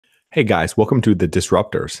Hey guys, welcome to The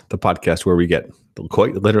Disruptors, the podcast where we get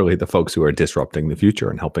quite literally the folks who are disrupting the future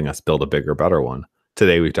and helping us build a bigger, better one.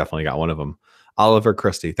 Today, we've definitely got one of them, Oliver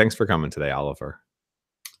Christie. Thanks for coming today, Oliver.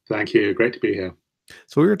 Thank you. Great to be here.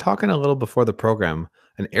 So, we were talking a little before the program,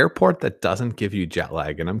 an airport that doesn't give you jet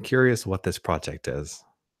lag, and I'm curious what this project is.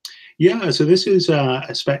 Yeah, so this is a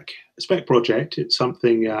spec project. It's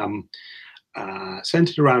something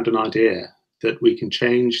centered around an idea that we can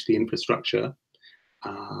change the infrastructure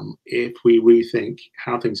if we rethink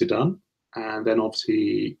how things are done, and then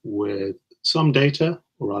obviously with some data,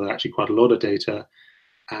 or rather, actually quite a lot of data,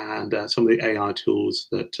 and some of the AI tools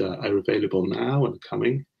that are available now and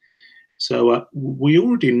coming. So we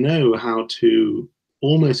already know how to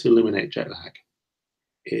almost eliminate jet lag.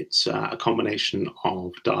 It's a combination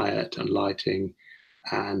of diet and lighting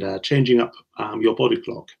and changing up your body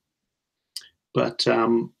clock. But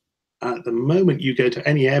at the moment you go to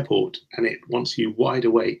any airport and it wants you wide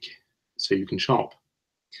awake so you can shop.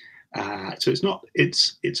 So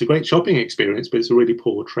it's a great shopping experience, but it's a really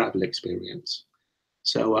poor travel experience.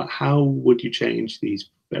 So how would you change these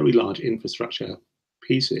very large infrastructure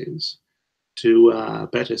pieces to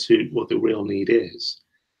better suit what the real need is?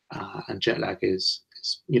 And jet lag is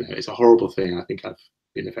it's a horrible thing. I think I've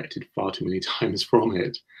been affected far too many times from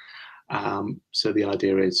it. So the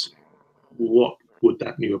idea is, what would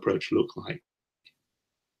that new approach look like?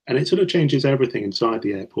 And it sort of changes everything inside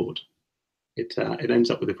the airport. It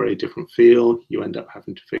ends up with a very different feel. You end up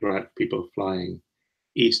having to figure out if people are flying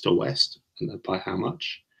east or west, and then by how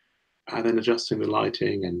much, and then adjusting the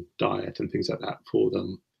lighting and diet and things like that for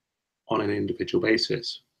them on an individual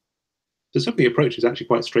basis. So some of the approach is actually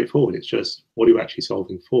quite straightforward. It's just, what are you actually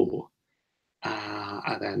solving for?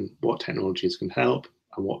 And then what technologies can help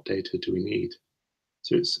and what data do we need?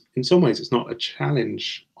 So it's, in some ways, it's not a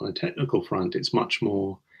challenge on a technical front. It's much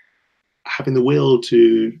more having the will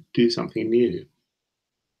to do something new.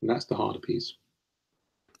 And that's the harder piece.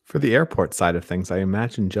 For the airport side of things, I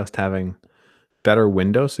imagine just having better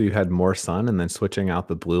windows so you had more sun and then switching out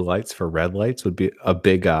the blue lights for red lights would be a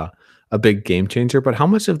big game changer. But how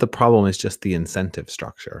much of the problem is just the incentive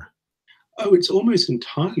structure? Oh, it's almost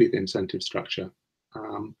entirely the incentive structure.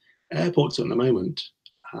 Um, Airports at the moment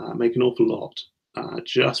make an awful lot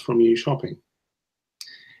just from you shopping.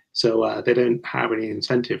 So they don't have any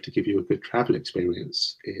incentive to give you a good travel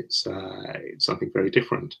experience. It's something very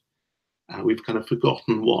different. We've kind of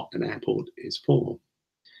forgotten what an airport is for.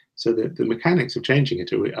 So the mechanics of changing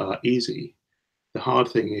it are easy. The hard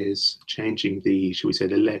thing is changing the, shall we say,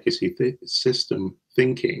 the legacy system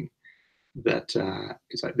thinking that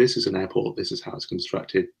it's like, this is an airport, this is how it's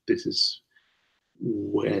constructed, this is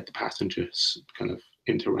where the passengers kind of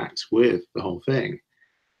interacts with the whole thing.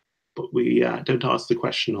 But we don't ask the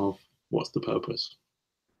question of, what's the purpose?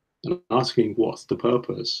 And asking what's the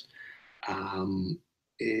purpose um,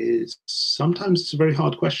 is sometimes it's a very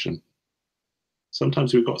hard question.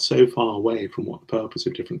 Sometimes we've got so far away from what the purpose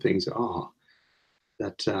of different things are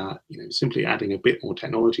that simply adding a bit more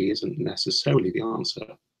technology isn't necessarily the answer.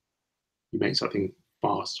 You make something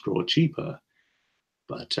faster or cheaper,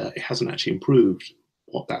 but it hasn't actually improved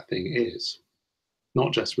what that thing is.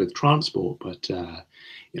 Not just with transport, but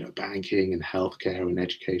banking and healthcare and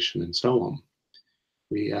education and so on.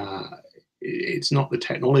 We It's not the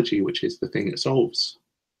technology which is the thing that solves.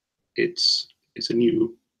 It's a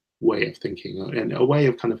new way of thinking and a way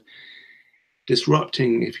of kind of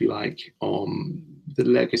disrupting, if you like, on the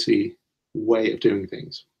legacy way of doing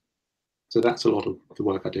things. So that's a lot of the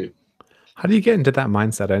work I do. How do you get into that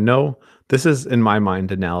mindset? I know this is, in my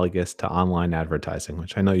mind, analogous to online advertising,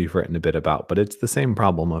 which I know you've written a bit about, but it's the same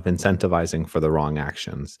problem of incentivizing for the wrong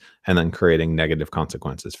actions and then creating negative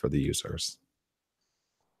consequences for the users.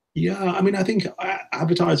 Yeah, I mean, I think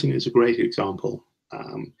advertising is a great example.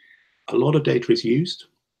 Um, a lot of data is used,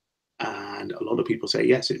 and a lot of people say,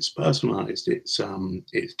 yes, it's personalized,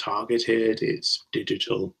 it's targeted, it's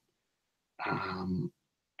digital, um,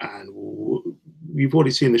 and we've already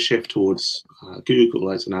seen the shift towards Google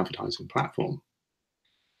as an advertising platform.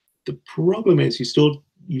 The problem is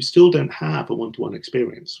you still don't have a one-to-one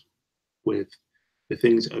experience with the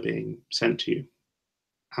things that are being sent to you.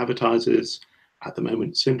 Advertisers at the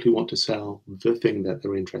moment simply want to sell the thing that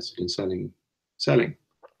they're interested in selling.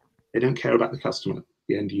 They don't care about the customer,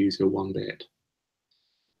 the end user, one bit.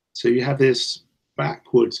 So you have this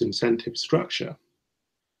backwards incentive structure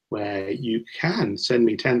where you can send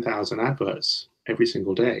me 10,000 adverts every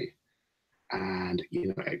single day. And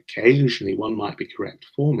occasionally one might be correct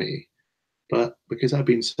for me, but because I've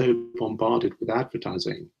been so bombarded with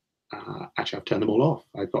advertising, actually I've turned them all off.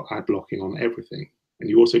 I've got ad blocking on everything, and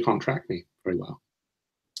you also can't track me very well.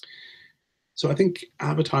 So I think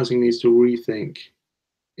advertising needs to rethink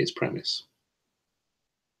its premise,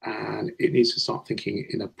 and it needs to start thinking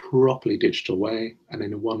in a properly digital way and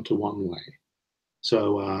in a one-to-one way.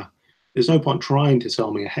 So there's no point trying to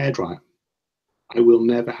sell me a hairdryer. I will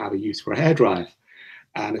never have a use for a hairdryer.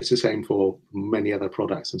 And it's the same for many other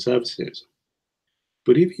products and services.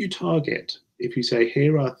 But if you target, if you say,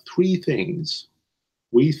 here are three things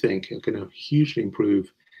we think are going to hugely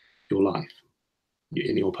improve your life,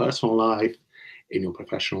 in your personal life, in your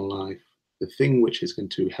professional life, the thing which is going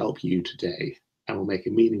to help you today and will make a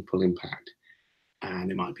meaningful impact.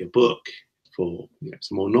 And it might be a book for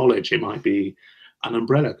some more knowledge. It might be an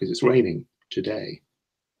umbrella because it's raining today.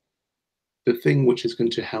 The thing which is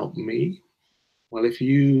going to help me, well, if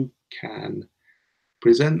you can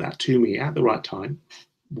present that to me at the right time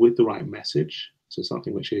with the right message, so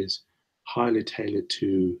something which is highly tailored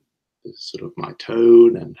to sort of my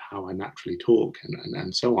tone and how I naturally talk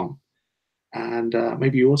and so on. And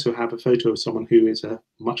maybe you also have a photo of someone who is a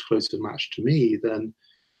much closer match to me than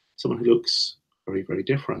someone who looks very, very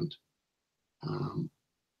different. Um,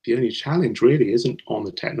 the only challenge really isn't on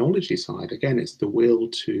the technology side. Again, it's the will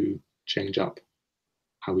to change up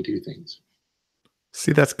how we do things.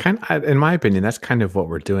 See, that's in my opinion, that's kind of what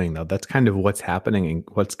we're doing, though. That's kind of what's happening and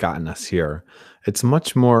what's gotten us here. It's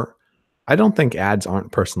much more, I don't think ads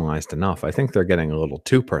aren't personalized enough. I think they're getting a little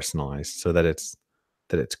too personalized so that it's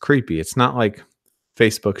creepy. It's not like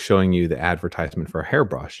Facebook showing you the advertisement for a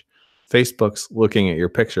hairbrush. Facebook's looking at your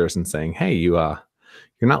pictures and saying, "Hey, you're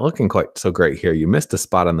not looking quite so great here. You missed a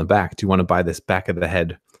spot on the back. Do you want to buy this back of the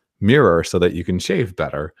head mirror so that you can shave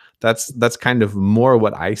better?" That's kind of more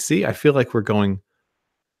what I see. I feel like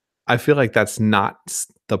that's not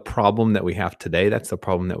the problem that we have today. That's the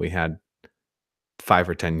problem that we had 5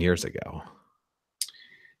 or 10 years ago.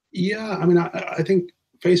 Yeah, I mean, I think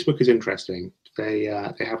Facebook is interesting. They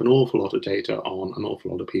have an awful lot of data on an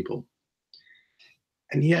awful lot of people,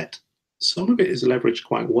 and yet some of it is leveraged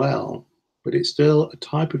quite well. But it's still a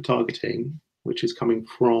type of targeting which is coming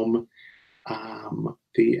from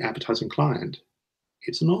the advertising client.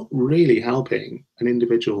 It's not really helping an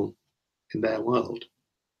individual in their world.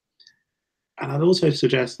 And I'd also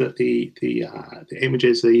suggest that the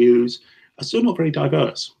images they use are still not very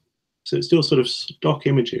diverse. So it's still sort of stock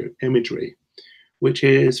imagery, which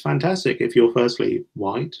is fantastic if you're firstly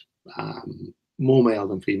white, more male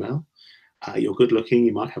than female. You're good looking,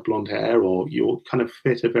 you might have blonde hair, or you're kind of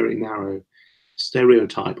fit a very narrow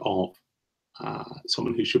stereotype of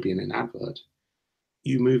someone who should be in an advert.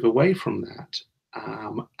 You move away from that,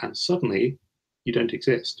 and suddenly you don't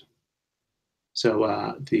exist.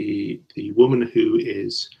 So the woman who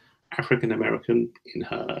is African American in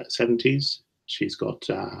her 70s, she's got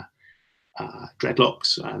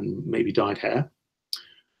dreadlocks and maybe dyed hair.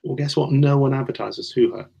 Well, guess what? No one advertises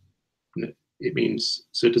to her. It means,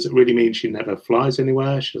 so does it really mean she never flies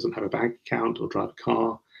anywhere? She doesn't have a bank account or drive a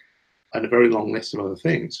car, and a very long list of other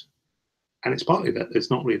things. And it's partly that there's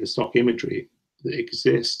not really the stock imagery that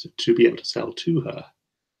exists to be able to sell to her.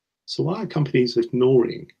 So why are companies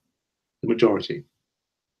ignoring the majority?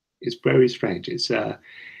 It's very strange.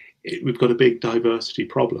 We've got a big diversity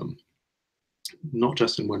problem, not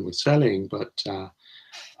just in when we're selling, but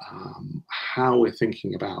how we're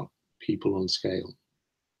thinking about people on scale.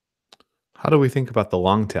 How do we think about the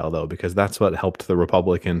long tail, though? Because that's what helped the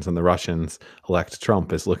Republicans and the Russians elect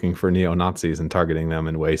Trump, is looking for neo-Nazis and targeting them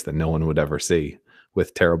in ways that no one would ever see,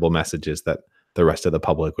 with terrible messages that the rest of the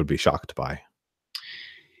public would be shocked by.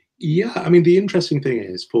 Yeah, I mean, the interesting thing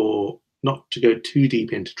is, for not to go too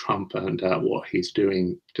deep into Trump and what he's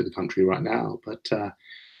doing to the country right now, but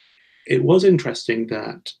it was interesting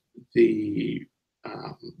that the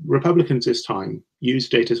Republicans this time used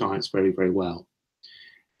data science very, very well.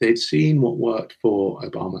 They'd seen what worked for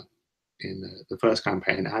Obama in the first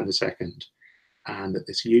campaign and the second, and that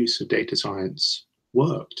this use of data science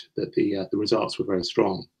worked, that the results were very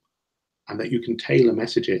strong, and that you can tailor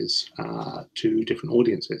messages to different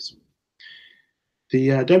audiences.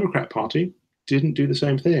 The Democrat Party didn't do the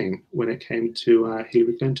same thing when it came to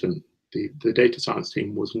Hillary Clinton. The data science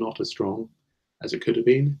team was not as strong as it could have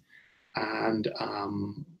been, and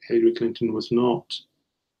Hillary Clinton was not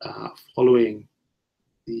following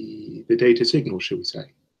the data signal, shall we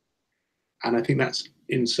say. And I think that's,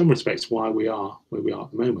 in some respects, why we are where we are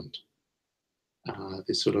at the moment.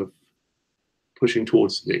 This sort of pushing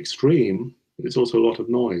towards the extreme, but there's also a lot of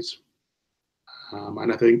noise.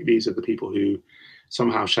 And I think these are the people who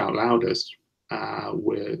somehow shout loudest,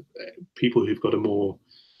 with people who've got a more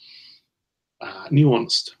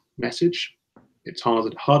nuanced message. It's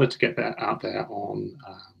harder to get that out there on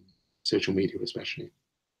social media, especially.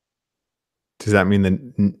 Does that mean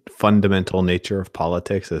the fundamental nature of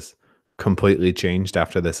politics is completely changed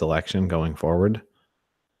after this election going forward?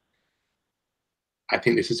 I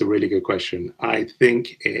think this is a really good question. I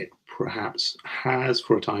think it perhaps has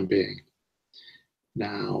for a time being.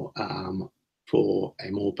 Now, for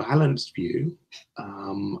a more balanced view,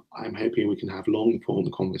 I'm hoping we can have long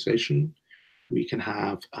form conversation. We can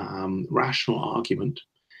have rational argument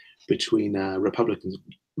between Republicans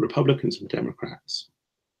and Democrats.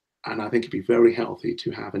 And I think it'd be very healthy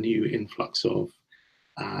to have a new influx of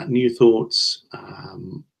new thoughts,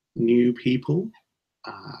 new people,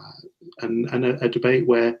 uh, and a debate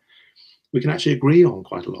where we can actually agree on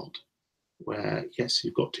quite a lot. Where yes,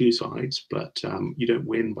 you've got two sides, but you don't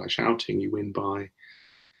win by shouting. You win by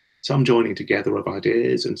some joining together of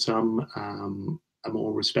ideas and some a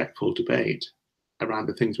more respectful debate around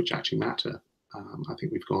the things which actually matter. I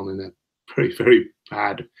think we've gone in a very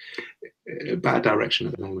bad direction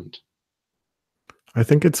at the moment. I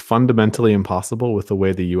think it's fundamentally impossible with the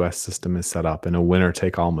way the US system is set up in a winner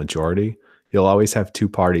take all majority. You'll always have two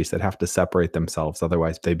parties that have to separate themselves,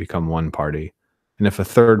 otherwise, they become one party. And if a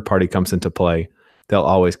third party comes into play, they'll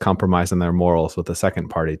always compromise on their morals with the second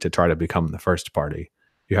party to try to become the first party.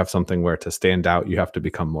 You have something where to stand out, you have to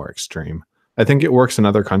become more extreme. I think it works in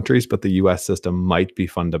other countries, but the US system might be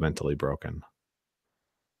fundamentally broken.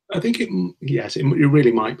 I think yes, it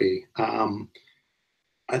really might be.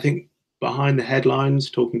 I think behind the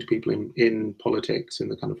headlines, talking to people in politics in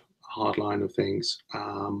the kind of hard line of things,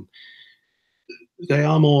 they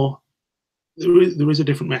are more. There is a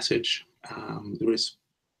different message. There is,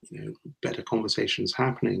 better conversations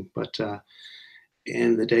happening, but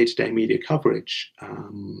in the day-to-day media coverage,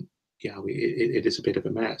 yeah, it is a bit of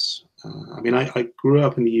a mess. I mean, I grew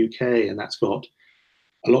up in the UK, and that's got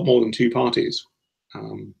a lot more than two parties.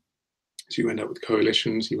 Um, so you end up with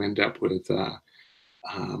coalitions. You end up with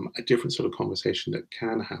a different sort of conversation that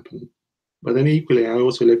can happen. But then equally, I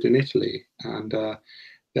also lived in Italy, and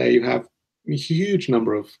there you have a huge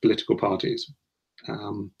number of political parties,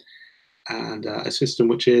 um, and a system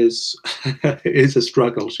which is is a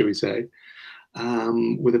struggle, shall we say,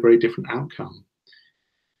 with a very different outcome.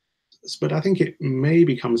 But I think it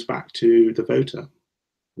maybe comes back to the voter.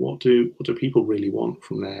 What do people really want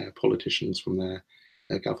from their politicians, from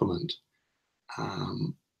their government?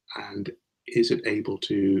 Um, and is it able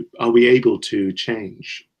to? Are we able to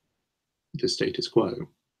change the status quo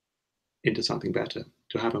into something better?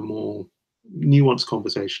 To have a more nuanced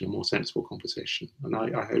conversation, a more sensible conversation, and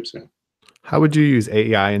I hope so. How would you use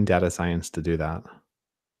AI and data science to do that?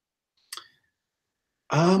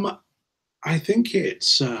 Um, I think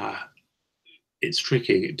it's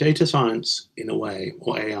tricky. Data science, in a way,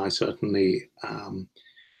 or AI certainly,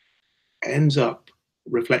 ends up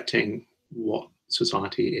reflecting what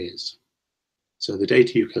society is. So the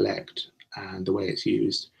data you collect and the way it's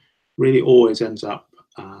used really always ends up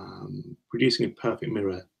producing a perfect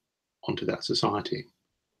mirror onto that society.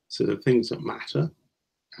 So the things that matter,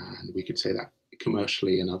 and we could say that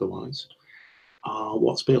commercially and otherwise, are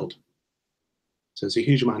what's built. So there's a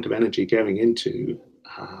huge amount of energy going into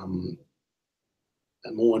um,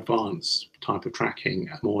 a more advanced type of tracking,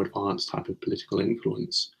 a more advanced type of political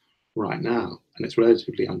influence right now, and it's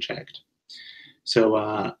relatively unchecked. So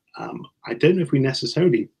I don't know if we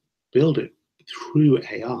necessarily build it through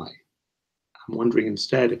AI. I'm wondering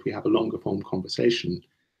instead if we have a longer form conversation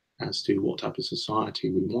as to what type of society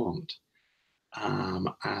we want,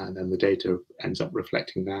 and then the data ends up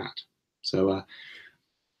reflecting that. So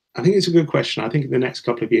I think it's a good question. I think in the next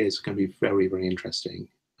couple of years, it's going to be very interesting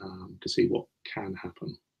to see what can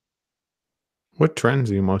happen. What trends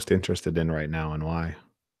are you most interested in right now and why?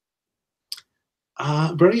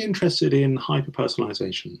 Very interested in hyper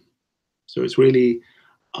personalization. So it's really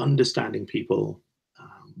understanding people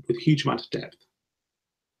with a huge amount of depth.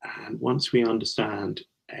 And once we understand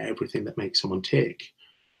everything that makes someone tick,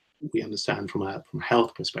 we understand from a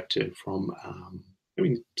health perspective, from I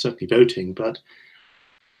mean certainly voting, but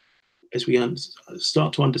as we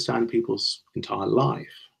start to understand people's entire life,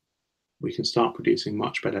 we can start producing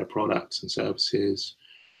much better products and services.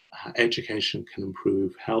 Education can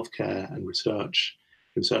improve, healthcare and research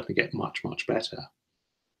can certainly get much better,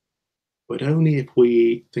 but only if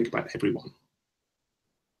we think about everyone.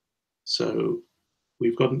 So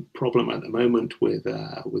we've got a problem at the moment with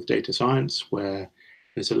data science where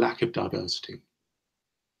there's a lack of diversity.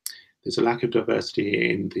 There's a lack of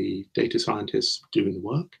diversity in the data scientists doing the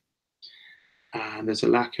work, and there's a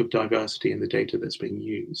lack of diversity in the data that's being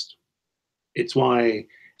used. It's why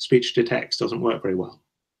speech to text doesn't work very well.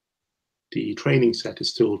 The training set is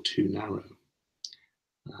still too narrow.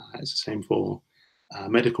 It's the same for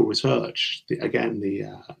medical research. Again,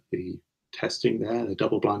 the testing there, the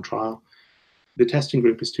double-blind trial, the testing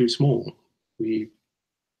group is too small. We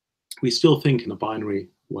still think in a binary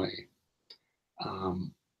way.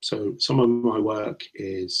 So some of my work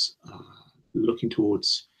is looking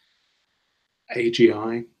towards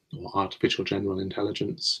AGI, or artificial general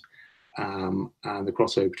intelligence, and the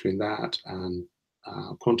crossover between that and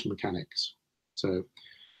quantum mechanics. So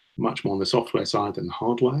much more on the software side than the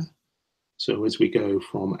hardware. So as we go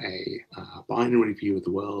from a binary view of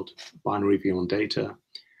the world, binary view on data,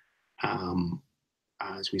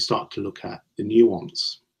 as we start to look at the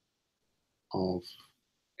nuance of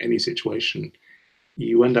any situation,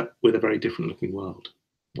 you end up with a very different looking world,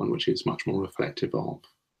 one which is much more reflective of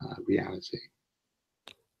reality.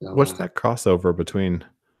 So, What's that crossover between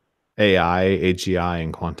AI, AGI,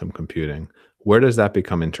 and quantum computing? Where does that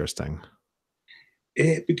become interesting?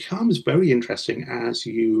 it becomes very interesting as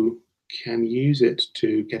you can use it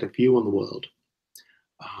to get a view on the world.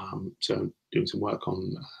 So doing some work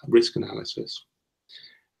on risk analysis,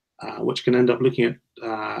 which can end up looking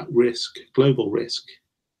at risk, global risk,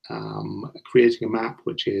 creating a map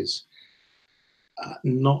which is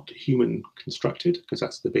not human constructed, because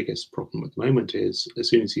that's the biggest problem at the moment. Is as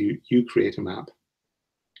soon as you create a map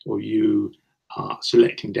or you are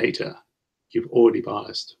selecting data, you've already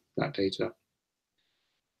biased that data.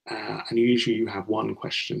 And usually you have one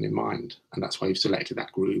question in mind, and that's why you've selected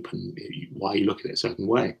that group and why you look at it a certain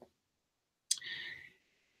way.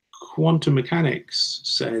 Quantum mechanics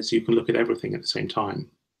says you can look at everything at the same time.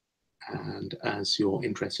 And as you're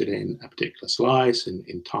interested in a particular slice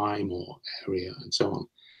in time or area and so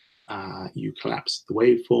on, you collapse the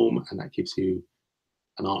waveform, and that gives you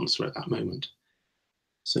an answer at that moment.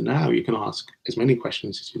 So now you can ask as many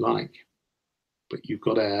questions as you like, but you've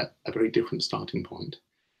got a very different starting point.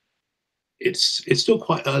 It's still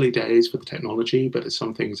quite early days for the technology, but there's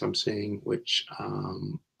some things I'm seeing which are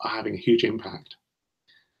having a huge impact.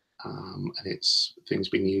 And it's things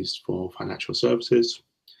being used for financial services,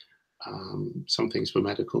 some things for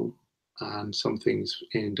medical, and some things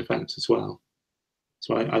in defense as well.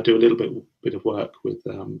 So I do a little bit of work with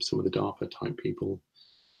some of the DARPA type people,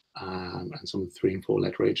 and some of the 3 and 4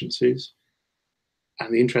 letter agencies.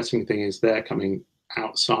 And the interesting thing is they're coming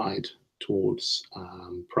outside towards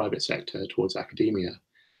private sector, towards academia,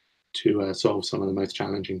 to solve some of the most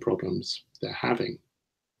challenging problems they're having,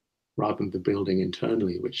 rather than building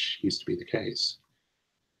internally, which used to be the case.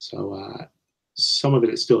 So some of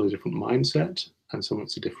it is still a different mindset, and some of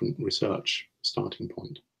it's a different research starting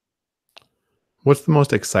point. What's the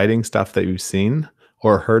most exciting stuff that you've seen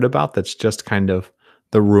or heard about that's just kind of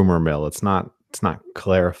the rumor mill? It's not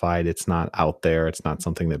clarified, it's not out there, it's not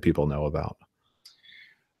something that people know about.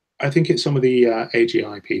 I think it's some of the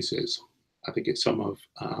AGI pieces. I think it's some of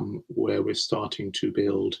where we're starting to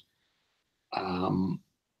build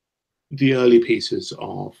the early pieces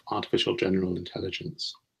of artificial general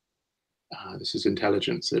intelligence. This is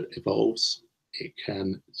intelligence that evolves. It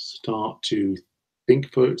can start to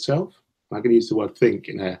think for itself. I'm going to use the word think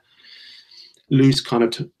in a loose kind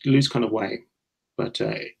of way, but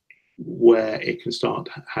where it can start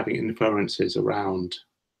having inferences around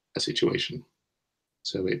a situation.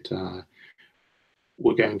 So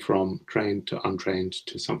we're going from trained to untrained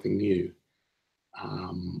to something new,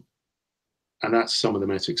 and that's some of the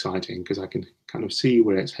most exciting because I can kind of see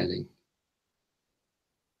where it's heading.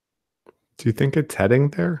 Do you think it's heading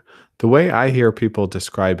there? The way I hear people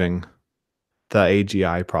describing the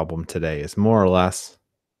AGI problem today is more or less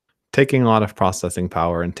taking a lot of processing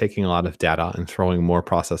power and taking a lot of data and throwing more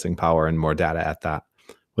processing power and more data at that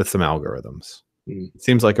with some algorithms. Mm. It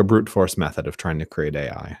seems like a brute force method of trying to create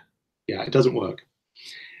AI. Yeah, it doesn't work.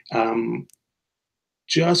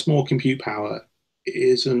 Just more compute power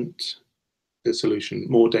isn't the solution.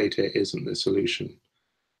 More data isn't the solution.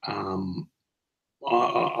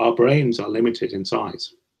 Our brains are limited in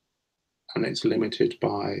size, and it's limited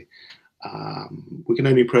by we can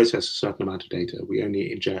only process a certain amount of data. We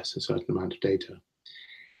only ingest a certain amount of data.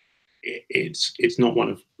 It's not one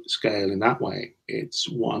of scale in that way. It's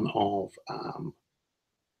one of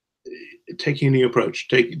taking a new approach,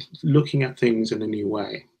 looking at things in a new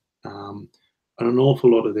way. And an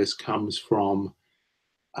awful lot of this comes from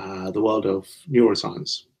the world of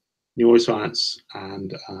neuroscience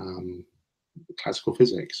and classical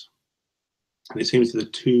physics. And it seems that the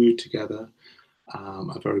two together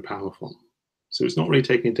are very powerful. So it's not really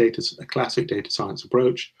taking a classic data science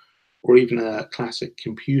approach or even a classic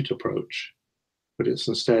compute approach, but it's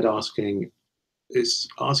instead asking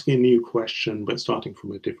a new question, but starting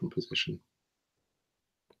from a different position.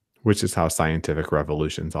 Which is how scientific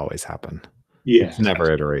revolutions always happen. Yes, It's never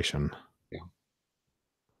absolutely. iteration. Yeah.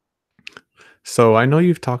 So I know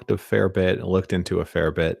you've talked a fair bit, looked into a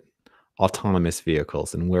fair bit, autonomous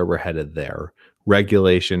vehicles and where we're headed there,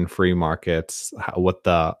 regulation, free markets, what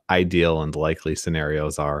the ideal and likely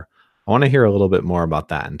scenarios are. I want to hear a little bit more about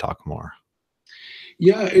that and talk more.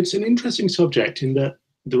 Yeah, it's an interesting subject in that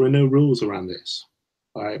there are no rules around this.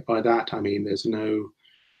 By that, I mean there's no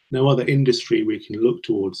other industry we can look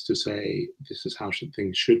towards to say this is how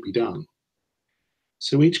things should be done.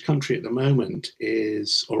 So each country at the moment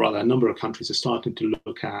is, or rather, a number of countries are starting to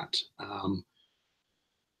look at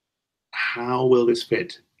how will this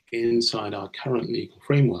fit inside our current legal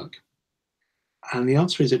framework. And the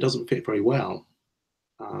answer is it doesn't fit very well.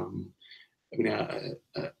 Um, I mean,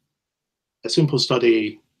 a simple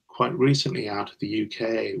study quite recently out of the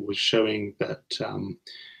UK was showing that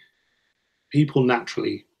people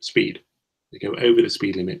naturally speed. They go over the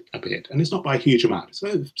speed limit a bit, and it's not by a huge amount.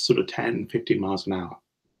 It's sort of 10, 15 miles an hour.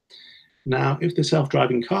 Now, if the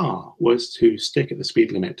self-driving car was to stick at the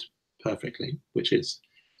speed limit perfectly, which is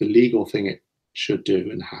the legal thing it should do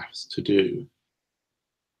and has to do,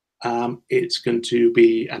 it's going to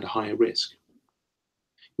be at a higher risk.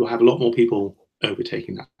 You'll have a lot more people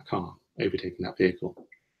overtaking that car, overtaking that vehicle.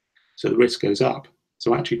 So the risk goes up.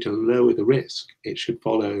 So actually, to lower the risk, it should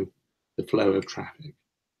follow the flow of traffic.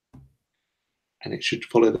 And it should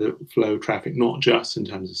follow the flow of traffic, not just in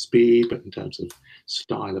terms of speed, but in terms of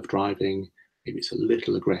style of driving. Maybe it's a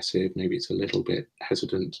little aggressive, maybe it's a little bit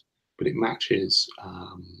hesitant, but it matches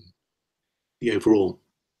the overall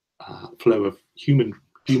flow of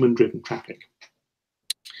human-driven traffic.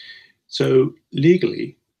 So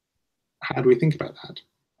legally, how do we think about that?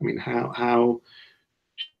 I mean, how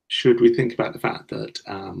should we think about the fact that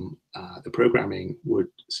the programming would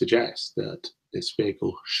suggest that this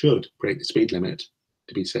vehicle should break the speed limit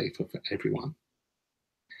to be safer for everyone?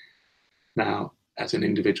 Now, as an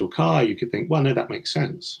individual car, you could think, well, no, that makes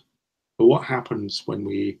sense. But what happens when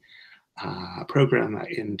we program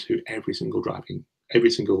that into every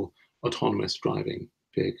single autonomous driving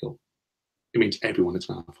vehicle? It means everyone is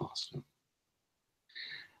now faster.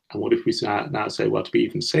 And what if we now say, well, to be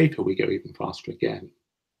even safer, we go even faster again?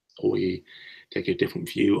 Or we take a different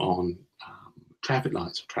view on traffic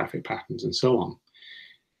lights or traffic patterns and so on.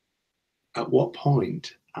 At what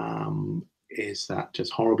point is that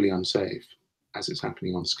just horribly unsafe as it's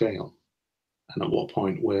happening on scale? And at what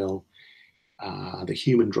point will the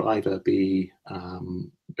human driver be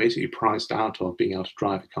basically priced out of being able to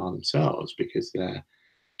drive a car themselves because they're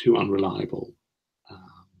too unreliable,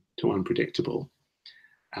 too unpredictable,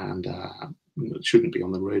 and shouldn't be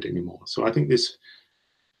on the road anymore? So I think there's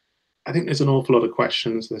an awful lot of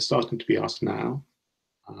questions that are starting to be asked now.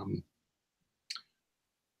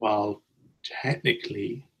 While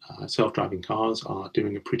technically self-driving cars are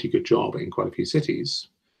doing a pretty good job in quite a few cities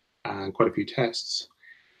and quite a few tests,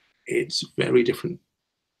 it's a very different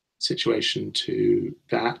situation to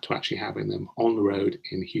actually having them on the road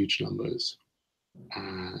in huge numbers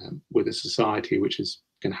with a society which is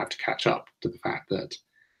going to have to catch up to the fact that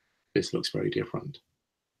this looks very different.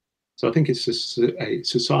 So I think it's a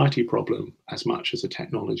society problem as much as a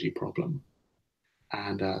technology problem.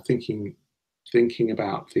 And thinking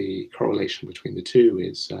about the correlation between the two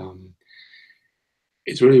is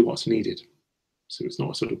really what's needed. So it's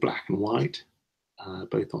not sort of black and white,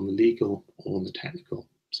 both on the legal or on the technical.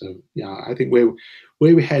 So yeah, I think where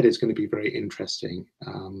we head is going to be very interesting.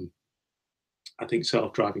 I think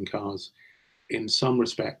self-driving cars, in some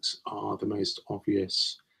respects, are the most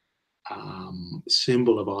obvious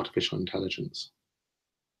symbol of artificial intelligence.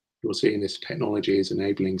 You're seeing this technology is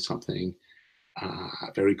enabling something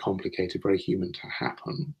very complicated, very human to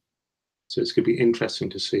happen. So it's going to be interesting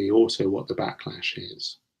to see also what the backlash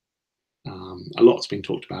is. A lot's been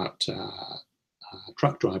talked about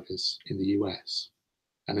truck drivers in the US,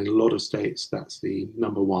 and in a lot of states, that's the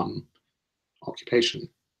number 1 occupation.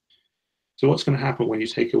 So what's going to happen when you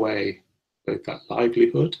take away both that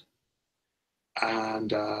livelihood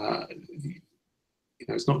and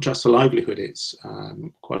it's not just a livelihood, it's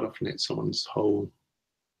quite often it's someone's whole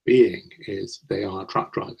being is they are a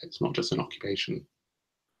truck driver. It's not just an occupation.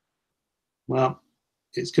 Well,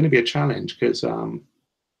 it's going to be a challenge because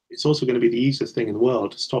it's also going to be the easiest thing in the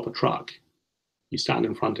world to stop a truck. You stand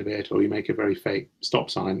in front of it or you make a very fake stop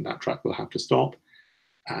sign, that truck will have to stop.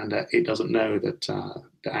 And it doesn't know that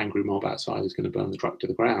the angry mob outside is going to burn the truck to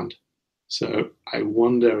the ground. So I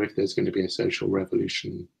wonder if there's going to be a social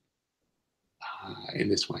revolution in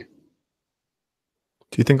this way.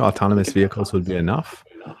 Do you think autonomous vehicles would be enough?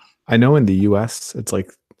 I know in the US, it's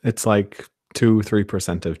like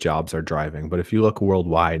 2-3% of jobs are driving, but if you look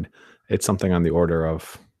worldwide, it's something on the order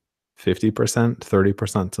of 50%,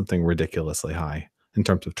 30%, something ridiculously high in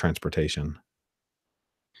terms of transportation.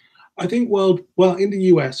 I think well in the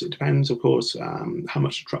US it depends, of course, how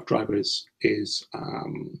much a truck driver is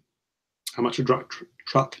how much a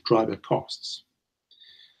truck driver costs.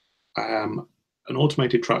 Um, an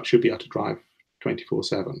automated truck should be able to drive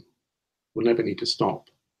 24/7. We'll never need to stop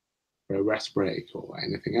for a rest break or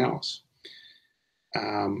anything else.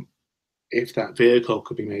 Um, if that vehicle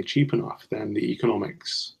could be made cheap enough, then the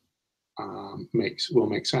economics will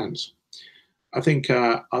make sense. I think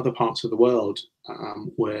other parts of the world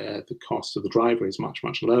where the cost of the driver is much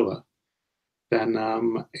lower, then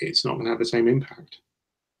it's not going to have the same impact.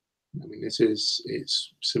 I mean,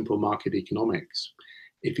 it's simple market economics.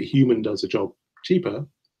 If a human does a job cheaper,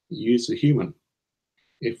 use the human.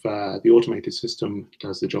 If the automated system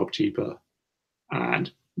does the job cheaper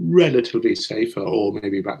and relatively safer, or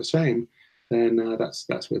maybe about the same, then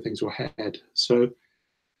that's where things will head. So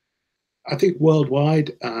I think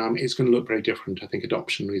worldwide it's going to look very different. I think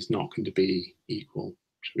adoption is not going to be equal,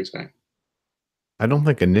 should we say? I don't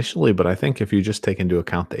think initially, but I think if you just take into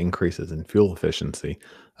account the increases in fuel efficiency,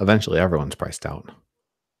 eventually everyone's priced out.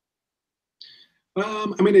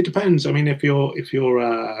 I mean, it depends. I mean, if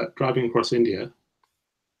you're driving across India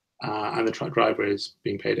and the truck driver is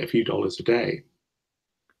being paid a few dollars a day,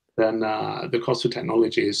 then the cost of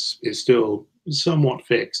technology is still somewhat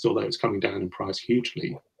fixed, although it's coming down in price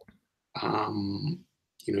hugely. Um,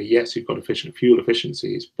 yes, you've got efficient fuel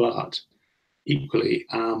efficiencies, but equally,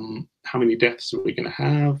 how many deaths are we going to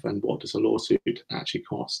have, and what does a lawsuit actually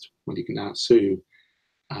cost when you can now sue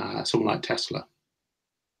someone like Tesla?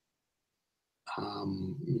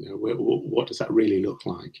 What does that really look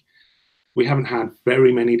like? We haven't had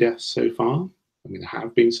very many deaths so far. I mean, there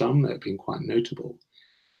have been some that have been quite notable,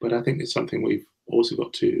 but I think it's something we've also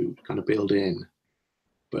got to kind of build in,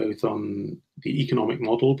 both on the economic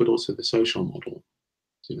model, but also the social model.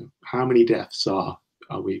 How many deaths are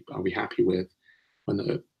we happy with when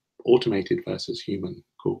they're automated versus human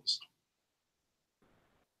caused?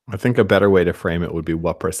 I think a better way to frame it would be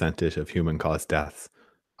what percentage of human caused deaths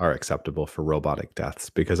are acceptable for robotic deaths,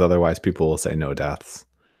 because otherwise people will say no deaths.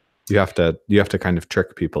 You have to kind of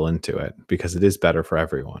trick people into it because it is better for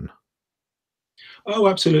everyone. Oh,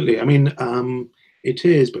 absolutely. I mean, it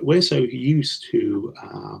is, but we're so used to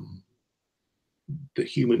the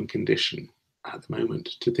human condition at the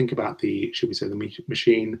moment to think about the, should we say, the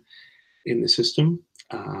machine in the system.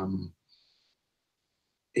 Um,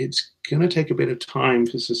 it's going to take a bit of time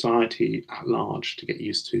for society at large to get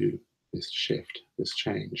used to this shift, this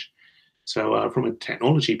change. So, from a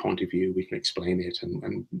technology point of view, we can explain it,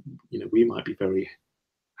 and we might be very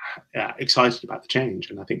excited about the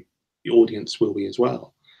change, and I think the audience will be as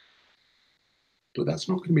well. But that's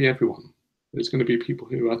not going to be everyone. There's going to be people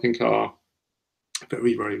who I think are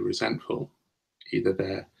very resentful. Either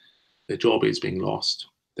their job is being lost,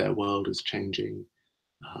 their world is changing,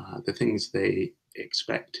 the things they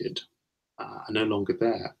expected are no longer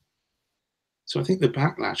there. So I think the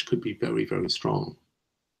backlash could be very strong.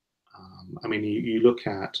 I mean, you look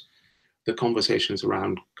at the conversations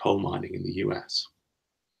around coal mining in the US.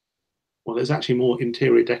 Well, there's actually more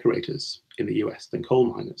interior decorators in the US than coal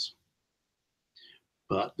miners.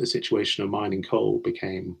 But the situation of mining coal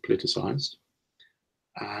became politicized.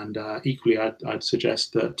 And equally, I'd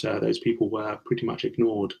suggest that those people were pretty much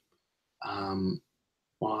ignored um,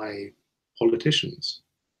 by politicians.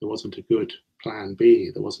 There wasn't a good plan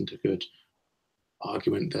B. There wasn't a good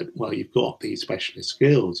argument that, well, you've got these specialist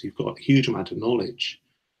skills, you've got a huge amount of knowledge,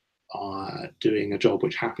 doing a job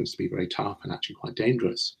which happens to be very tough and actually quite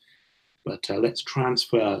dangerous. But let's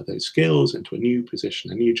transfer those skills into a new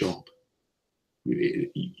position, a new job.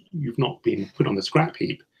 You've not been put on the scrap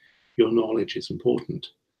heap. Your knowledge is important.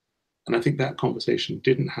 And I think that conversation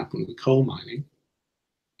didn't happen with coal mining,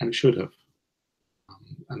 and it should have.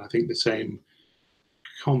 And I think the same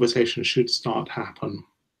conversation should start happen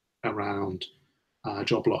around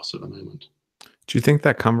job loss at the moment. Do you think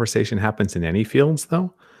that conversation happens in any fields,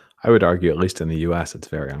 though? I would argue, at least in the US, it's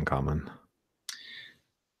very uncommon.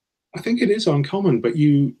 I think it is uncommon, but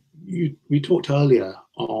we talked earlier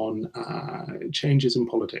on changes in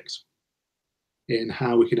politics, in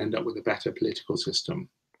how we could end up with a better political system.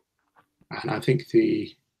 And I think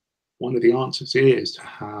the one of the answers is to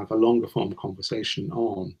have a longer form conversation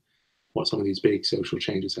on what some of these big social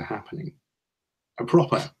changes are happening. A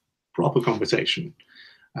proper conversation,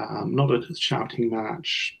 not a shouting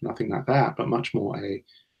match, nothing like that, but much more a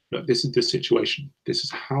look. This is the situation. This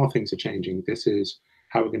is how things are changing. This is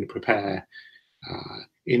how we're going to prepare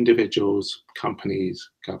individuals, companies,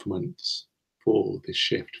 governments for this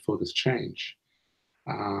shift, for this change.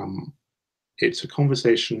 Um, it's a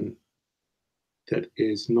conversation that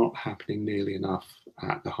is not happening nearly enough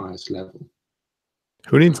at the highest level.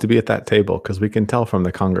 Who needs Uh, to be at that table? Because we can tell from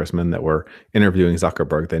the congressmen that were interviewing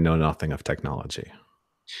Zuckerberg, they know nothing of technology.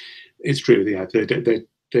 it's true, yeah, they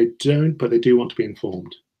don't, but they do want to be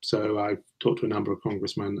informed. So I've talked to a number of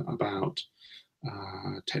congressmen about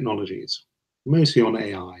technologies, mostly on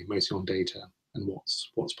AI, mostly on data, and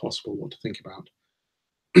what's possible, what to think about,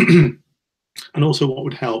 and also what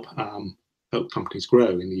would help companies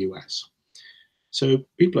grow in the US. So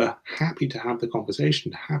people are happy to have the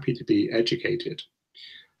conversation, happy to be educated,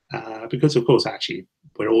 because of course, actually,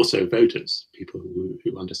 we're also voters. People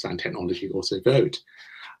who understand technology also vote.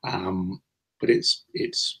 Um, but it's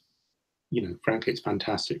frankly, it's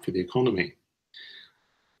fantastic for the economy.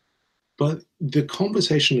 But the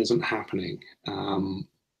conversation isn't happening. And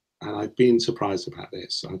I've been surprised about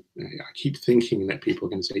this. I keep thinking that people are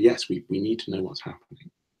going to say, yes, we need to know what's happening.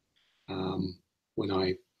 Um, when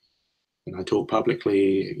I when I talk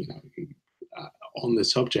publicly, uh, on the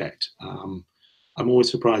subject, I'm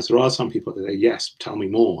always surprised. There are some people that say, yes, tell me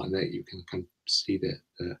more, and that you can kind of see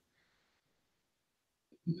that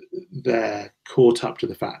they're caught up to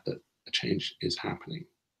the fact that a change is happening.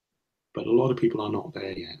 But a lot of people are not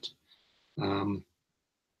there yet. Um,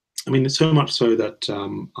 I mean, it's so much so that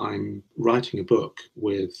I'm writing a book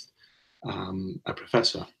with a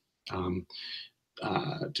professor, um,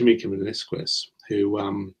 Tamika Menisquis,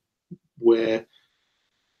 who we're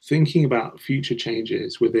thinking about future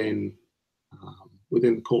changes within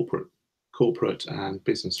corporate and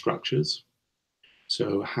business structures.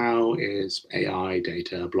 So, how is AI,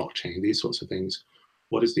 data, blockchain, these sorts of things?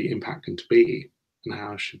 What is the impact going to be, and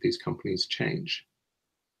how should these companies change?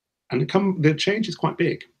 And the change is quite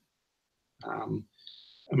big. Um,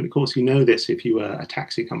 I mean, of course, you know this if you are a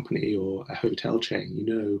taxi company or a hotel chain, you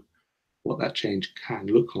know what that change can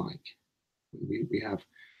look like. We have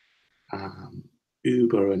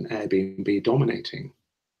Uber and Airbnb dominating,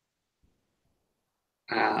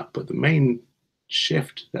 but the main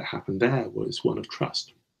shift that happened there was one of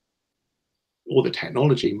trust. All the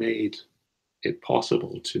technology made it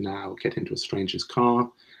possible to now get into a stranger's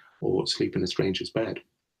car or sleep in a stranger's bed.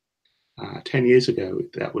 10 years ago,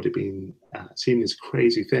 that would have been seen as a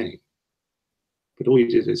crazy thing. But all you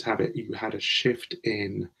did is you had a shift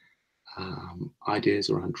in ideas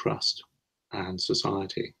around trust and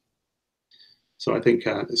society. So I think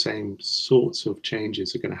the same sorts of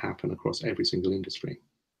changes are going to happen across every single industry.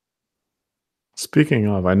 Speaking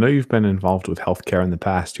of, I know you've been involved with healthcare in the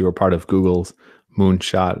past. You were part of Google's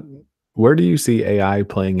Moonshot. Where do you see AI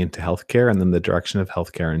playing into healthcare and then the direction of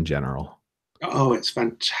healthcare in general? Oh, it's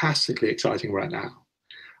fantastically exciting right now.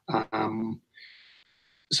 Um,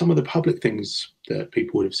 some of the public things that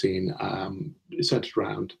people would have seen centered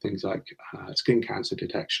around things like skin cancer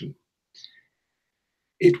detection.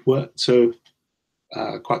 It worked so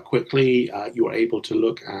quite quickly. You were able to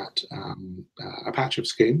look at a patch of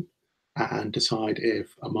skin and decide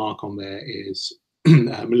if a mark on there is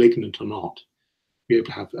malignant or not. Be able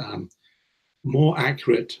to have more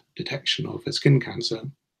accurate detection of a skin cancer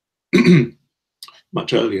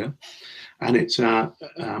much earlier. And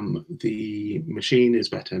the machine is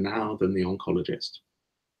better now than the oncologist.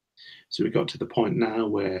 So we got to the point now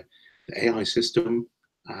where the AI system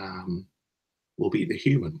um, will beat the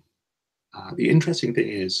human. The interesting thing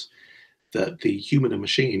is that the human and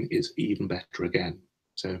machine is even better again.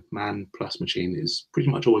 So man plus machine is pretty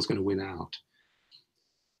much always going to win out.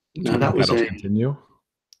 Do Now you that think was that'll a, continue?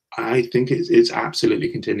 I think it's absolutely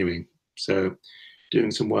continuing. So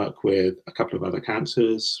doing some work with a couple of other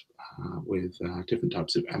cancers, with different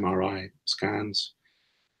types of MRI scans,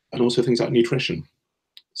 and also things like nutrition.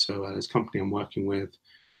 So there's a company I'm working with,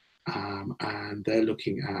 and they're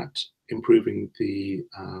looking at improving the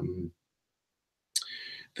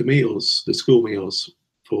meals, the school meals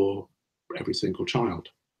for every single child.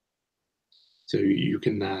 So you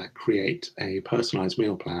can create a personalized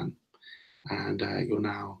meal plan, and you're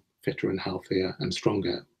now fitter and healthier and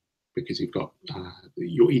stronger because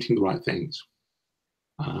you're eating the right things.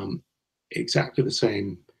 Um, exactly the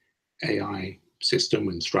same AI system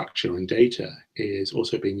and structure and data is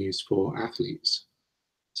also being used for athletes.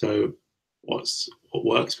 So what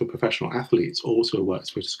works for professional athletes also works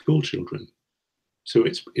for school children. So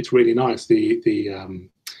it's really nice. The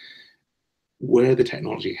where the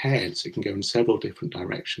technology heads, it can go in several different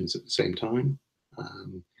directions at the same time.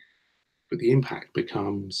 Um, but the impact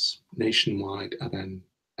becomes nationwide and then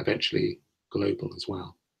eventually global as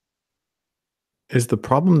well. Is the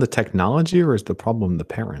problem the technology or is the problem the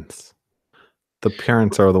parents? The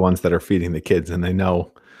parents are the ones that are feeding the kids, and they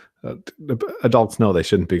know adults know they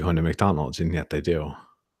shouldn't be going to McDonald's, and yet they do.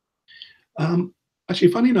 Um,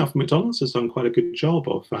 Actually, funny enough, McDonald's has done quite a good job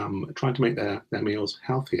of trying to make their meals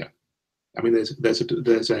healthier. I mean,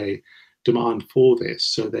 there's a demand for this,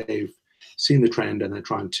 so they've seen the trend and they're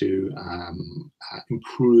trying to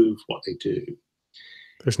improve what they do.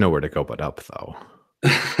 There's nowhere to go but up, though.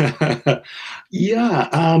 Yeah,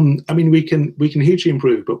 I mean, we can hugely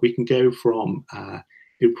improve, but we can go from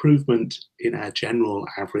improvement in a general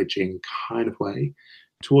averaging kind of way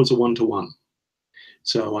towards a one-to-one.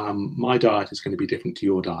 So my diet is going to be different to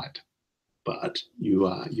your diet, but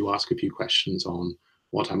you ask a few questions on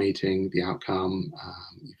what I'm eating, the outcome,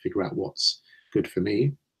 you figure out what's good for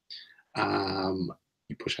me.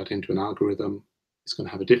 You push that into an algorithm. It's going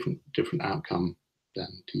to have a different outcome than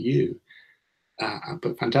to you.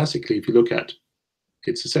 But fantastically, if you look at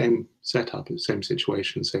it's the same setup, the same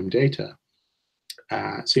situation, same data.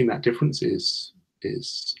 Seeing that difference is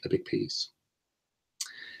a big piece.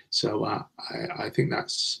 So I think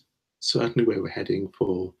that's certainly where we're heading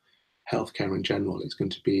for healthcare in general. It's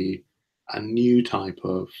going to be a new type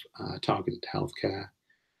of targeted healthcare,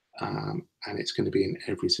 and it's going to be in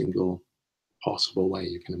every single possible way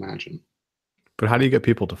you can imagine. But how do you get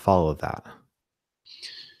people to follow that?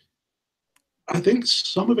 I think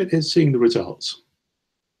some of it is seeing the results.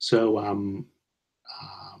 So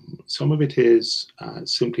some of it is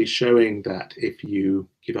simply showing that if you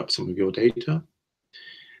give up some of your data,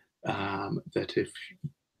 that if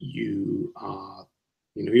you are,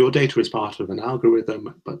 your data is part of an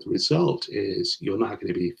algorithm, but the result is you're now going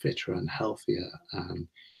to be fitter and healthier, and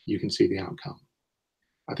you can see the outcome.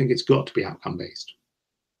 I think it's got to be outcome based.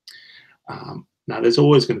 Now, there's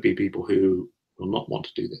always going to be people who will not want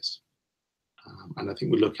to do this. And I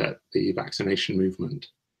think we look at the vaccination movement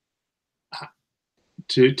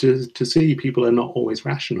to see people are not always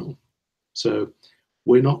rational. So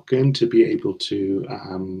we're not going to be able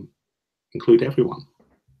to include everyone.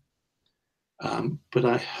 But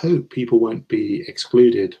I hope people won't be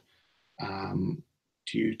excluded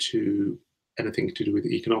due to anything to do with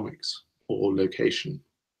economics or location.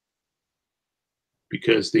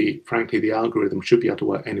 Because frankly, the algorithm should be able to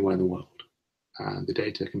work anywhere in the world. And the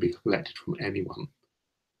data can be collected from anyone.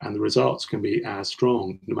 And the results can be as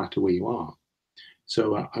strong no matter where you are.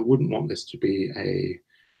 So I wouldn't want this to be a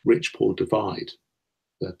rich-poor divide,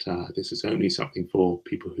 that this is only something for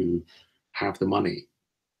people who have the money.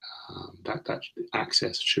 That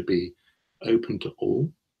access should be open to all,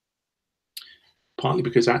 partly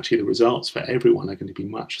because actually the results for everyone are going to be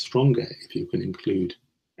much stronger if you can include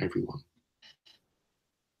everyone.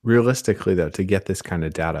 Realistically, though, to get this kind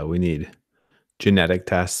of data, we need genetic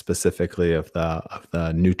tests specifically of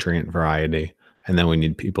the nutrient variety, and then we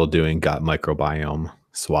need people doing gut microbiome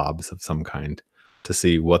swabs of some kind to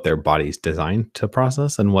see what their body's designed to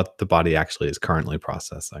process and what the body actually is currently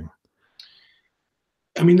processing.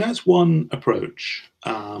 I mean, that's one approach,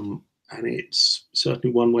 and it's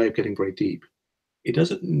certainly one way of getting very deep. It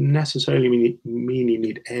doesn't necessarily mean you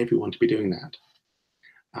need everyone to be doing that.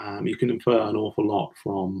 You can infer an awful lot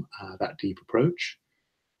from that deep approach.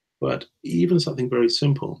 But even something very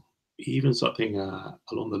simple, even something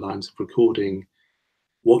along the lines of recording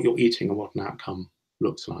what you're eating and what an outcome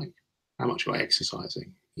looks like, how much you're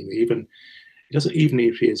exercising. Even it doesn't even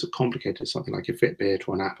need to be as complicated as something like a Fitbit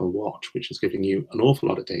or an Apple Watch, which is giving you an awful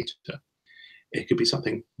lot of data. It could be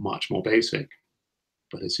something much more basic.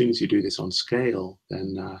 But as soon as you do this on scale,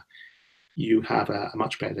 then you have a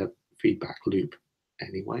much better feedback loop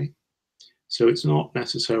anyway. So it's not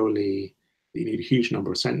necessarily that you need a huge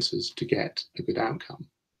number of sensors to get a good outcome.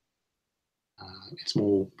 It's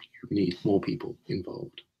more, you need more people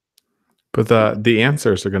involved. But the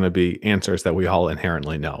answers are going to be answers that we all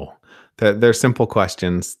inherently know. They're simple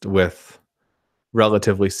questions with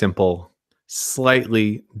relatively simple,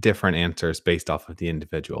 slightly different answers based off of the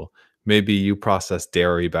individual. Maybe you process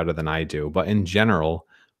dairy better than I do, but in general,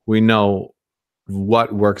 we know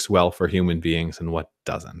what works well for human beings and what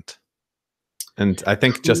doesn't. And I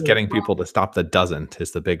think just getting people to stop the doesn't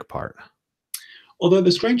is the big part. Although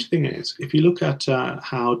the strange thing is, if you look at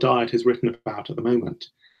how diet is written about at the moment,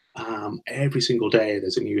 every single day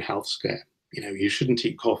there's a new health scare. You shouldn't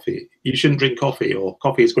eat coffee. You shouldn't drink coffee, or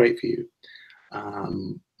coffee is great for you.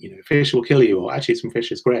 Fish will kill you, or actually some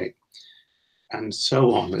fish is great, and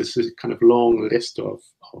so on. There's this kind of long list of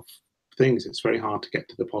things. It's very hard to get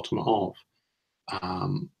to the bottom of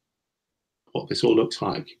what this all looks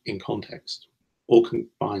like in context, all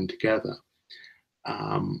combined together.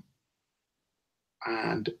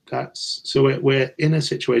 And so we're in a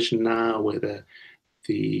situation now where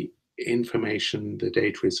the information, the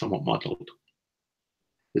data is somewhat muddled.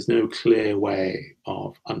 There's no clear way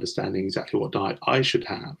of understanding exactly what diet I should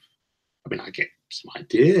have. I mean, I get some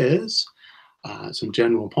ideas, some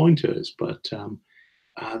general pointers, but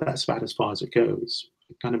that's about as far as it goes.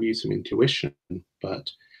 kind of use some intuition, but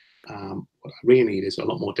what I really need is a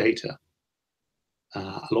lot more data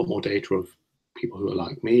of people who are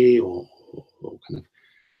like me, or kind of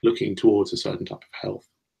looking towards a certain type of health.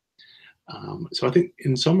 So I think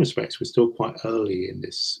in some respects we're still quite early in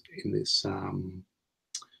this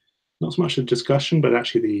not so much the discussion, but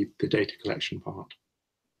actually the data collection part.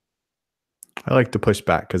 I like to push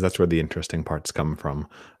back because that's where the interesting parts come from.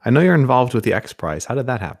 I know you're involved with the X Prize. How did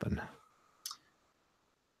that happen?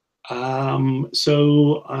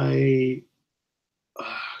 So uh,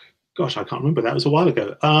 gosh, I can't remember. That was a while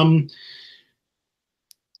ago.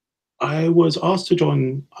 I was asked to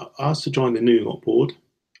join the New York board.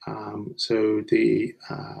 So the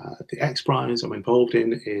X Prize I'm involved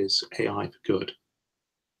in is AI for good.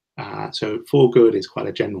 So for good is quite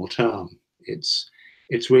a general term. It's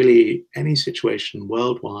really any situation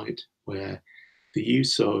worldwide where the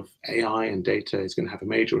use of AI and data is going to have a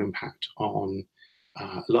major impact on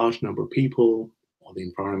a large number of people or the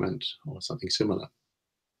environment or something similar.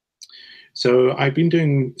 So I've been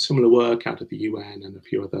doing similar work out of the UN and a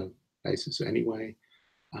few other places anyway.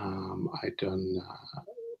 I'd done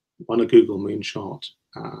won a Google Moonshot,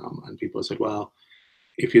 and people said, "Well,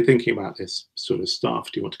 if you're thinking about this sort of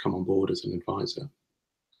stuff, do you want to come on board as an advisor?"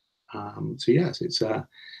 So yes, it's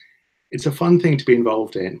a fun thing to be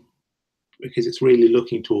involved in because it's really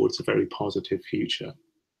looking towards a very positive future,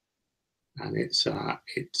 and it's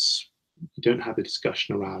you don't have the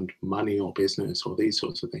discussion around money or business or these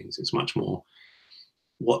sorts of things. It's much more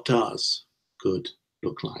what does good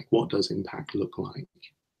look like? What does impact look like?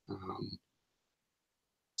 Um,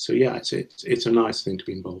 so yeah, it's a nice thing to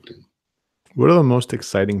be involved in. What are the most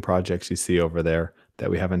exciting projects you see over there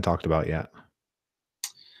that we haven't talked about yet?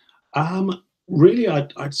 Really,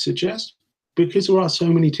 I'd suggest because there are so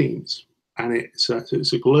many teams and it's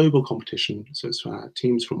a global competition, so it's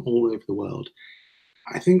teams from all over the world.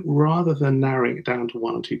 I think rather than narrowing it down to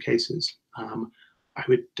one or two cases, I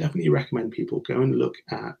would definitely recommend people go and look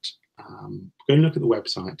at the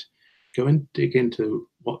website, go and dig into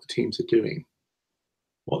what the teams are doing,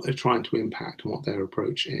 what they're trying to impact, and what their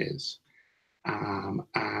approach is.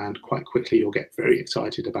 And quite quickly, you'll get very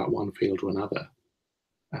excited about one field or another.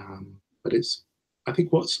 But I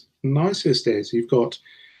think what's nicest is you've got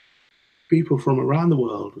people from around the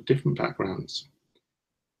world with different backgrounds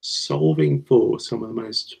solving for some of the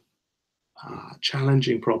most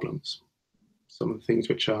challenging problems, some of the things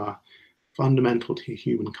which are fundamental to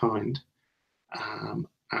humankind,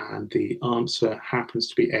 and the answer happens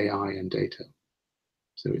to be AI and data.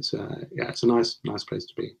 So it's a nice place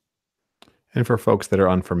to be. And for folks that are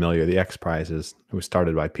unfamiliar, the X Prizes was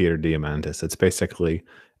started by Peter Diamandis. It's basically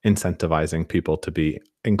incentivizing people to be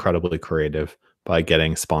incredibly creative by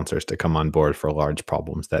getting sponsors to come on board for large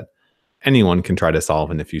problems that anyone can try to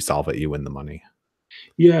solve. And if you solve it, you win the money.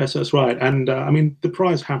 Yes, that's right. And I mean, the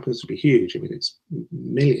prize happens to be huge. I mean, it's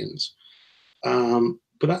millions.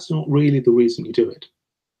 But that's not really the reason you do it.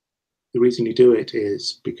 The reason you do it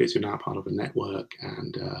is because you're now part of a network,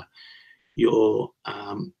 and you're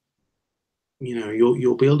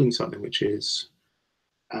you're building something which is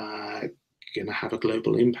uh, going to have a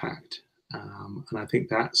global impact. And I think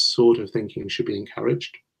that sort of thinking should be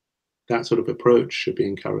encouraged. That sort of approach should be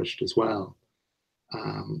encouraged as well.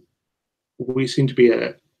 Um, we seem to be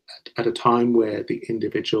at a time where the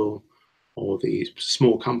individual or the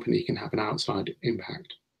small company can have an outside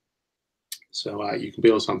impact. So you can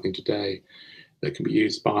build something today that can be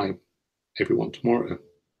used by everyone tomorrow,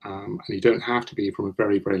 and you don't have to be from a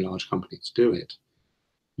very large company to do it.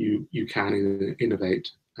 You can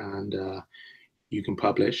innovate, and you can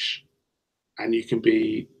publish, and you can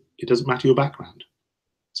be. It doesn't matter your background.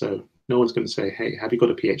 So no one's going to say, "Hey, have you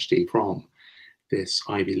got a PhD from this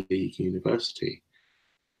Ivy League university?"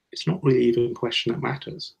 It's not really even a question that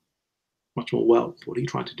matters. Much more, well, what are you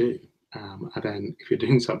trying to do? And then if you're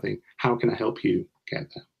doing something, how can I help you get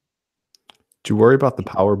there? Do you worry about the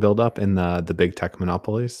power buildup in the big tech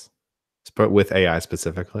monopolies, but with AI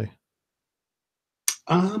specifically?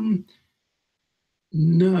 Um,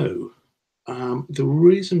 no. The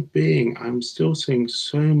reason being, I'm still seeing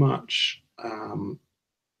so much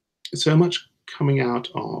coming out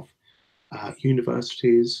of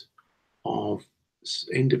universities, of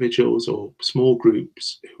individuals or small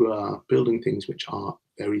groups who are building things which are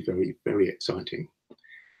very exciting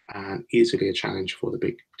and easily a challenge for the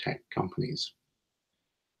big tech companies.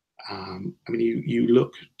 I mean, you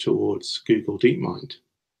look towards Google DeepMind.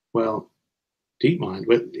 Well, DeepMind,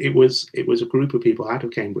 it was a group of people out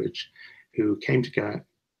of Cambridge who came together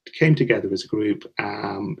as a group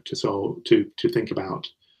to think about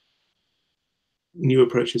new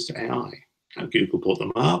approaches to AI. Google bought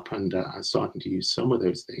them up, and I'm starting to use some of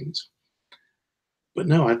those things. But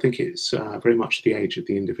no, I think it's very much the age of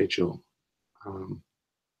the individual. Um,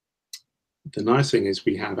 the nice thing is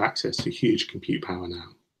we have access to huge compute power now,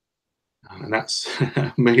 and that's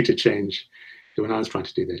a major change to when I was trying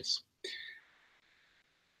to do this.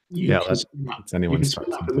 You Yeah, can that spin up, lets you anyone can start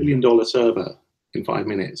spin up a something. $1 million server in 5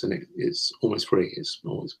 minutes, and it's almost free. It's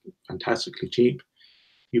always fantastically cheap.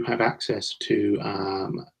 You have access to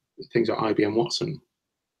things like IBM Watson,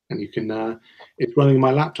 and you can. It's running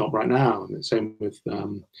my laptop right now, and the same with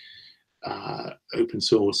open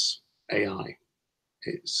source AI.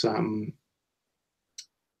 It's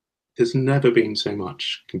there's never been so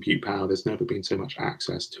much compute power. There's never been so much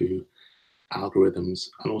access to algorithms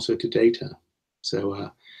and also to data.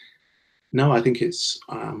 So no, I think it's.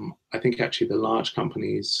 I think actually the large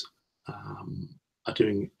companies um, are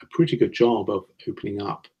doing a pretty good job of opening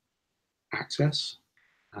up access.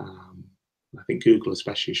 Um, I think Google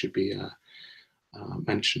especially should be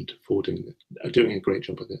mentioned for doing a great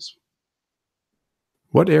job of this.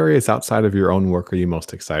 What areas outside of your own work are you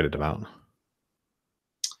most excited about?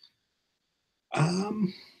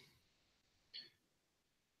 Um,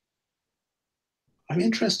 I'm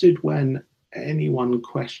interested when anyone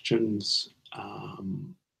questions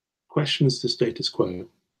the status quo,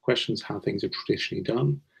 questions how things are traditionally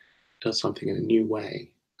done, does something in a new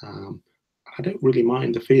way. Um, I don't really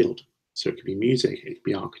mind the field. So it could be music, it could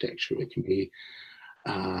be architecture, it can be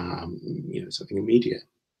something in media.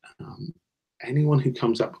 Um, Anyone who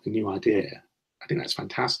comes up with a new idea, I think that's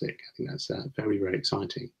fantastic. I think that's very, very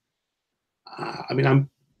exciting. I mean,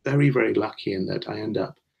 I'm very, very lucky in that I end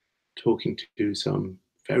up talking to some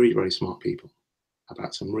very, very smart people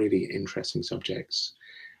about some really interesting subjects,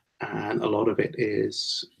 and a lot of it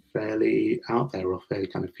is fairly out there or fairly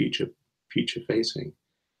kind of future facing.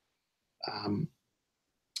 Um,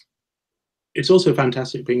 it's also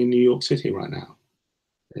fantastic being in New York City right now.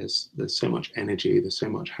 There's so much energy, there's so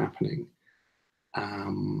much happening.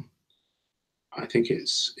 Um, I think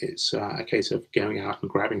it's a case of going out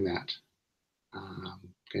and grabbing that,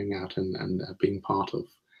 going out and being part of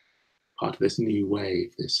this new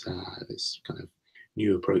wave, this kind of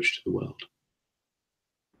new approach to the world.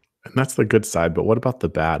 And that's the good side, but what about the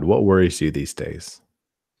bad? What worries you these days?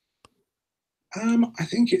 I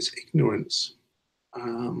think it's ignorance.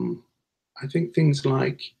 Um, I think things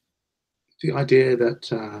like the idea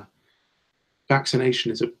that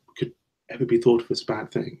vaccination could ever be thought of as a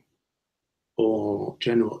bad thing, or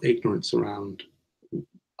general ignorance around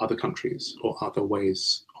other countries or other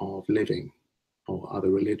ways of living or other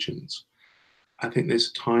religions. I think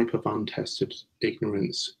this type of untested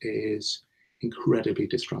ignorance is incredibly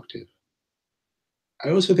destructive. I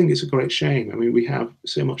also think it's a great shame. I mean, we have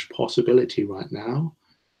so much possibility right now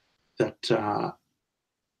that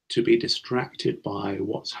to be distracted by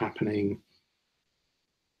what's happening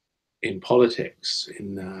in politics,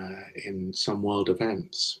 in some world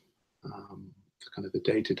events, kind of the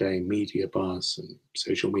day-to-day media buzz and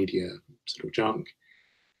social media sort of junk.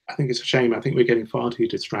 I think it's a shame. I think we're getting far too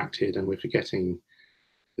distracted, and we're forgetting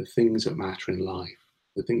the things that matter in life,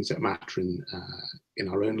 the things that matter in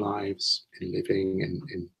our own lives, in living,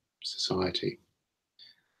 in society.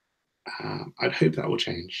 I'd hope that will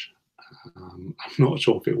change. I'm not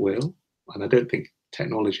sure if it will, and I don't think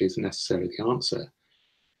technology is necessarily the answer.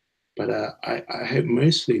 But I hope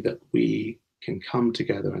mostly that we can come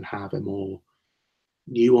together and have a more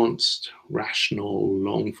nuanced, rational,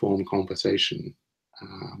 long form conversation.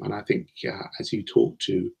 And I think as you talk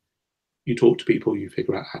to people, you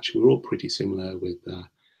figure out actually we're all pretty similar with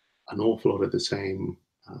an awful lot of the same,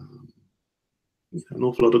 um, an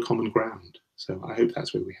awful lot of common ground. So I hope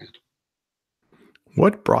that's where we head.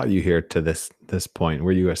 What brought you here to this point?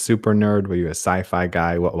 Were you a super nerd? Were you a sci-fi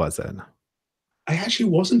guy? What was it? I actually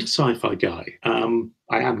wasn't a sci-fi guy. I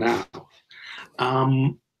am now.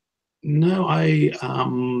 Um, no, I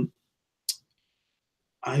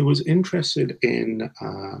was interested in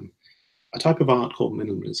a type of art called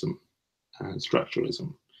minimalism and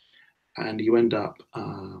structuralism, and you end up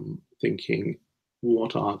thinking,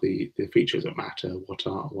 what are the features that matter?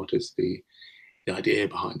 What is the idea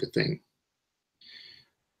behind the thing?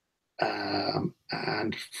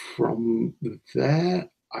 And from there,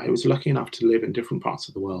 I was lucky enough to live in different parts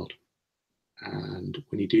of the world. And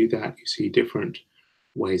when you do that, you see different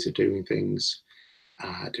ways of doing things,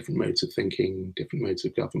 different modes of thinking, different modes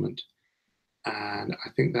of government. And I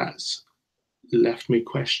think that's left me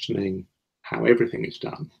questioning how everything is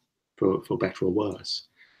done, for better or worse.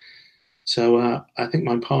 So I think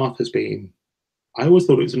my path has been, I always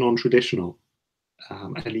thought it was non traditional.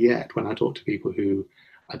 And yet, when I talk to people who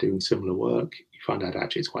are doing similar work, you find out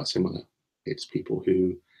actually it's quite similar. It's people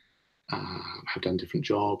who have done different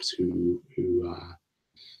jobs, who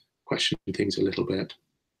question things a little bit,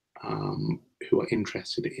 who are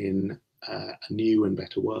interested in a new and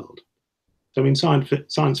better world. So I mean,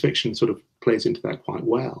 science fiction sort of plays into that quite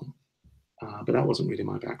well, but that wasn't really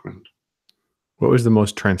my background. What was the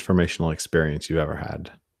most transformational experience you ever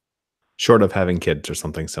had? Short of having kids or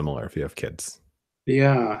something similar if you have kids.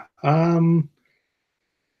 Yeah, I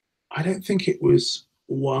don't think it was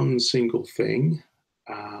one single thing.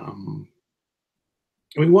 Um,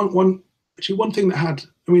 I mean, one thing that had.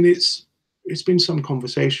 I mean, it's been some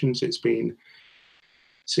conversations. It's been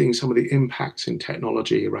seeing some of the impacts in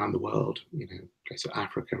technology around the world. Places like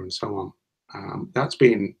Africa and so on. That's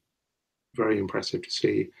been very impressive to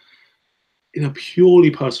see. In a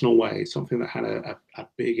purely personal way, something that had a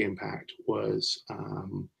big impact was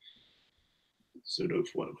sort of,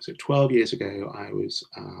 what was it, 12 years ago, I was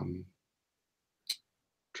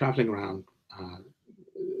traveling around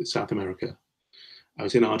South America. I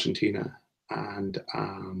was in Argentina, and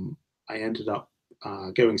I ended up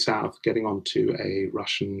going south, getting onto a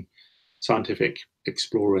Russian scientific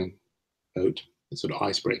exploring boat, a sort of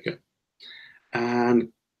icebreaker, and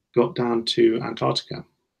got down to Antarctica.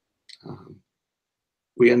 Um,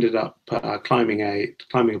 we ended up climbing a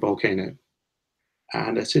volcano,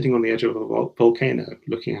 and sitting on the edge of a volcano,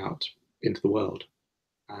 looking out into the world.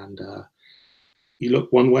 And you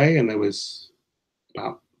look one way, and there was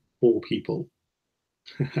about four people,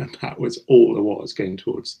 and that was all there was going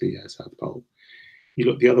towards the South Pole. You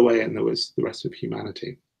look the other way, and there was the rest of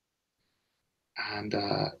humanity. And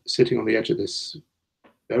sitting on the edge of this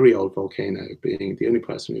very old volcano, being the only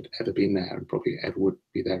person who'd ever been there and probably ever would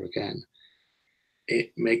be there again,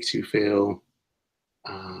 it makes you feel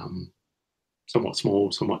um, somewhat small,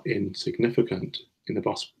 somewhat insignificant in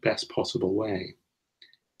the best possible way.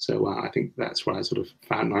 So I think that's where I sort of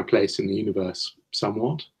found my place in the universe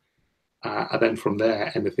somewhat. And then from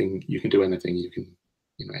there, anything you can do, anything you can,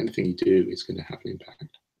 anything you do is going to have an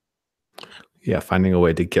impact. Yeah, finding a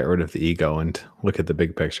way to get rid of the ego and look at the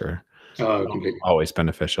big picture. Oh, completely. Always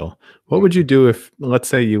beneficial. What Yeah. would you do if, let's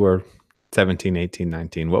say you were 17, 18,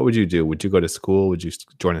 19? What would you do? Would you go to school? Would you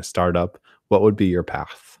join a startup? What would be your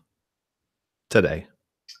path today?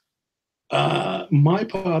 My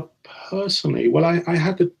part personally, well,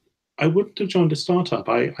 I wouldn't have joined a startup.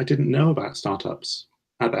 I didn't know about startups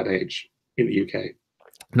at that age in the UK.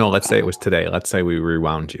 No, let's say it Uh, was today. Let's say we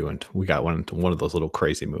rewound you and we got one of those little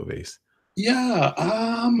crazy movies. yeah,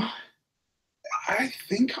 I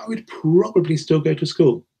think I would probably still go to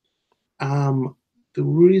school. Um, the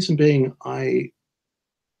reason being, I've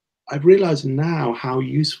realized now how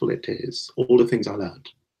useful it is, all the things I learned,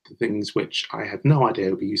 the things which I had no idea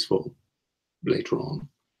would be useful later on,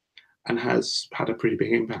 and has had a pretty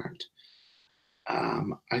big impact.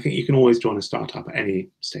 I think you can always join a startup at any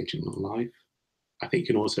stage in your life. I think you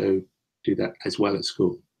can also do that as well at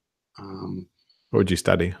school. Um, What would you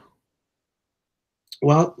study?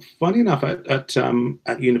 well, funny enough, at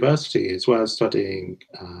university, as well as studying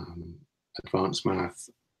advanced math,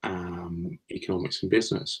 economics, and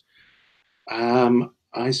business,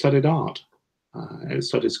 I studied art. I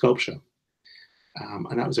studied sculpture,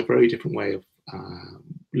 and that was a very different way of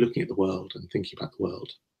looking at the world and thinking about the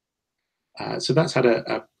world. So that's had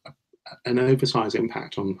an oversized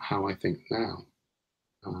impact on how I think now.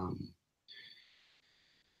 Um,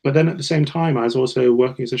 but then at the same time, I was also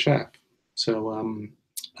working as a chef. So um,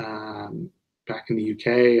 back in the UK,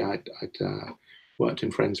 I'd worked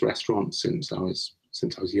in friends' restaurants since I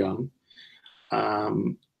was young.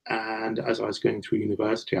 Um, and as I was going through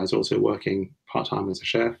university, I was also working part time as a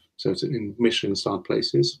chef, so it's in Michelin-starred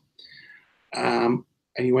places. And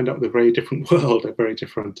you end up with a very different world, a very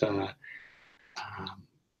different um,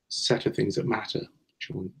 set of things that matter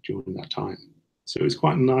during that time. So it was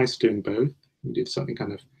quite nice doing both. We did something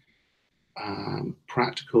kind of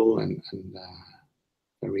practical and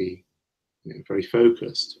very very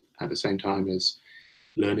focused at the same time as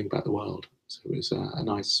learning about the world. So it was a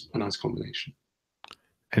nice combination.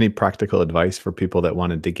 Any practical advice for people that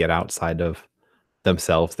wanted to get outside of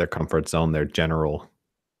themselves, their comfort zone, their general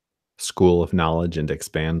school of knowledge and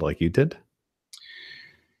expand like you did?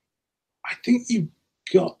 I think you've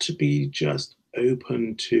got to be just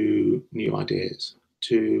open to new ideas,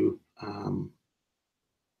 to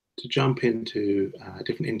jump into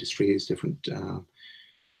different industries, different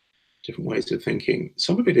ways of thinking.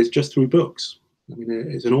 Some of it is just through books. I mean,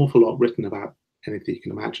 there's an awful lot written about anything you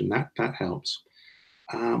can imagine. That helps.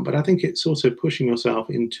 But I think it's also pushing yourself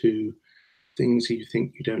into things you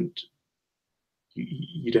think you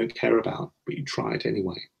don't care about, but you try it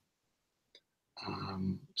anyway.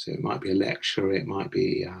 So it might be a lecture, it might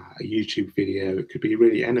be a YouTube video, it could be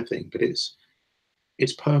really anything, but it's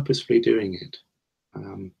purposefully doing it.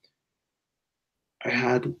 Um, I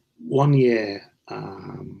had 1 year,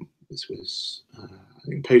 this was I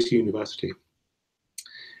think post university,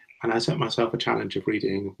 and I set myself a challenge of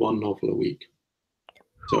reading one novel a week.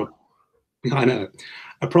 So I know,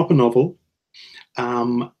 a proper novel,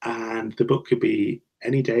 and the book could be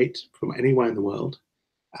any date from anywhere in the world.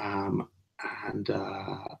 Um, and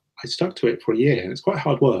I stuck to it for a year, and it's quite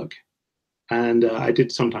hard work. And I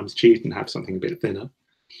did sometimes cheat and have something a bit thinner.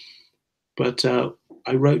 But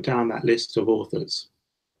I wrote down that list of authors.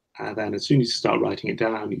 And then as soon as you start writing it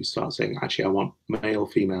down, you start saying, actually, I want male,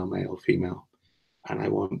 female, male, female. And I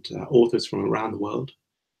want authors from around the world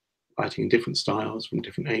writing in different styles from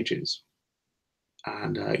different ages.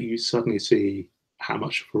 And you suddenly see how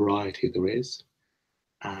much variety there is,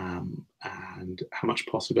 and how much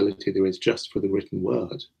possibility there is just for the written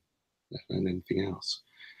word, let alone anything else.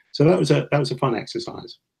 So that was a fun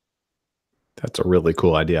exercise. That's a really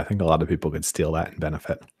cool idea. I think a lot of people could steal that and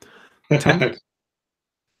benefit. 10,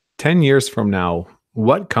 10 years from now,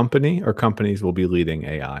 what company or companies will be leading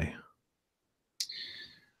AI?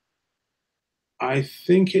 I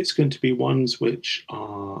think it's going to be ones which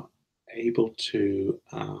are able to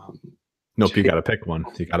Nope, you take. got to pick one.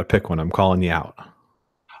 You got to pick one. I'm calling you out.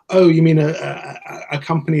 Oh, you mean a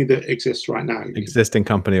company that exists right now? You mean? Existing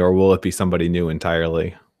company, or will it be somebody new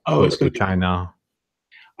entirely? Oh, Will it's it be going to be. China?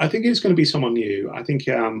 I think it's going to be someone new. I think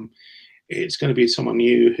it's going to be someone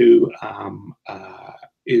new who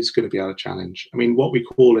is going to be able to challenge. I mean, what we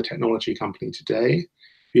call a technology company today,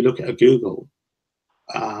 if you look at a Google,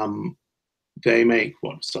 um, they make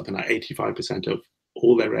what, something like 85% of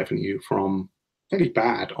all their revenue from fairly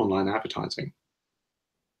bad online advertising.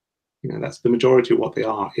 You know, that's the majority of what they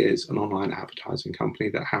are, is an online advertising company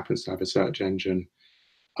that happens to have a search engine,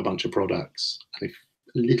 a bunch of products, and a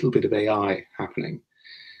little bit of AI happening.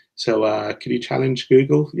 So, could you challenge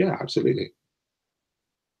Google? Yeah, absolutely.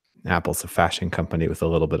 Apple's a fashion company with a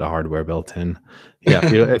little bit of hardware built in. Yeah,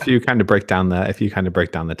 if you kind of break down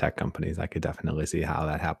the tech companies, I could definitely see how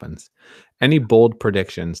that happens. Any bold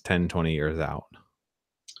predictions 10, 20 years out?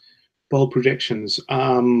 Bold predictions.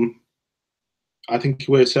 I think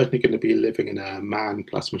we're certainly going to be living in a man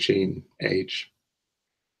plus machine age.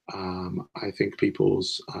 I think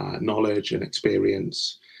people's knowledge and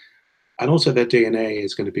experience, and also their DNA,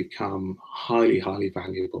 is going to become highly, highly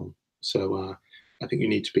valuable. So I think you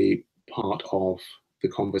need to be part of the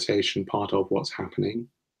conversation, part of what's happening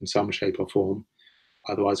in some shape or form.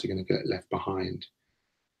 Otherwise, you're going to get left behind.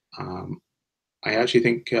 Um, I actually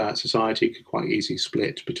think society could quite easily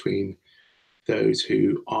split between those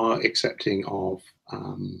who are accepting of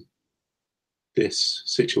this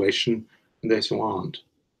situation and those who aren't.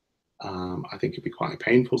 I think it'd be quite a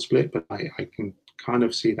painful split, but I can kind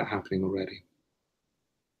of see that happening already.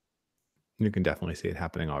 You can definitely see it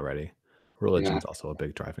happening already. Yeah. Religion's also a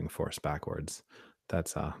big driving force backwards.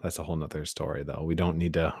 That's a whole nother story though. We don't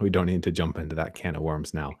need to jump into that can of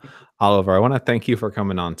worms now. Oliver, I want to thank you for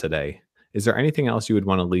coming on today. Is there anything else you would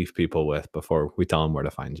want to leave people with before we tell them where to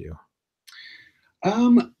find you?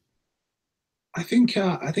 Um, I think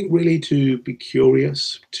really to be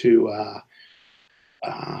curious,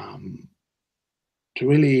 um, to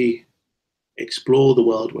really explore the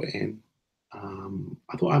world we're in.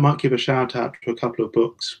 I thought I might give a shout out to a couple of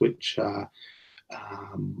books which I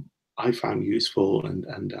found useful,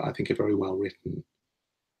 and I think are very well written.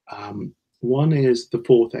 One is The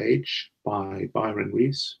Fourth Age by Byron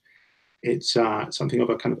Rees. It's something of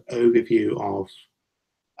a kind of overview of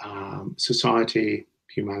society,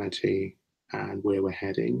 humanity, and where we're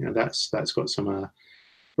heading, and that's got some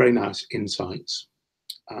very nice insights.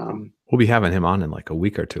 Um, We'll be having him on in like a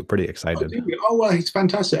week or two. Pretty oh, excited. do you? Oh, well, he's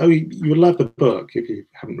fantastic. Oh, you would love the book if you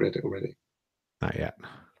haven't read it already. Not yet.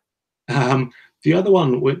 The other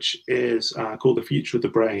one, which is called The Future of the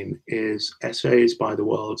Brain, is essays by the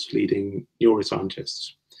world's leading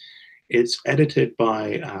neuroscientists. It's edited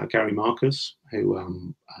by Gary Marcus, who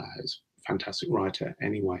is a fantastic writer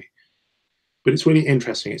anyway. But it's really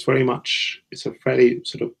interesting. It's a fairly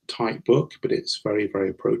sort of tight book, but it's very, very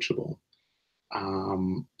approachable.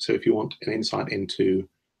 So if you want an insight into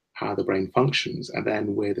how the brain functions and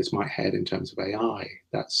then where this might head in terms of AI,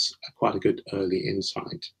 that's quite a good early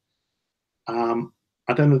insight. Um,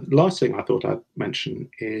 and then the last thing I thought I'd mention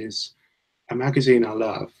is a magazine I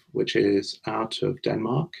love, which is out of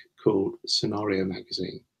Denmark, called Scenario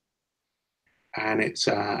Magazine, and it's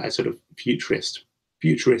a sort of futurist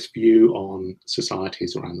view on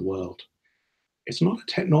societies around the world. It's not a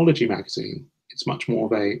technology magazine; it's much more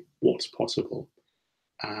of a what's possible.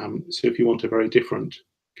 So if you want a very different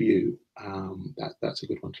view, that's a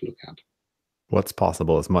good one to look at. What's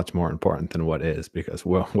possible is much more important than what is, because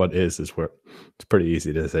what is where it's pretty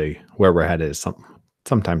easy to say where we're headed is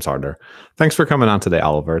sometimes harder. Thanks for coming on today,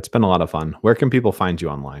 Oliver. It's been a lot of fun. Where can people find you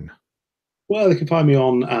online? Well, they can find me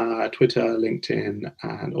on Twitter, LinkedIn,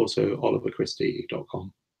 and also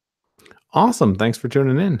oliverchristie.com. Awesome. Thanks for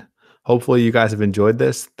tuning in. Hopefully, you guys have enjoyed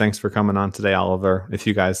this. Thanks for coming on today, Oliver. If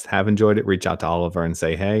you guys have enjoyed it, reach out to Oliver and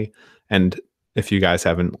say hey. And if you guys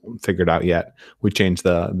haven't figured out yet, we changed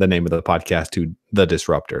the name of the podcast to The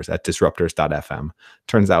Disruptors at disruptors.fm.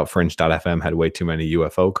 Turns out Fringe.fm had way too many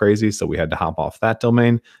UFO crazies, so we had to hop off that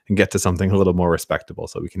domain and get to something a little more respectable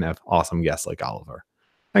so we can have awesome guests like Oliver.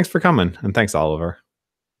 Thanks for coming, and thanks, Oliver.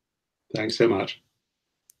 Thanks so much.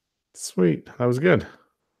 Sweet. That was good.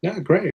 Yeah, great.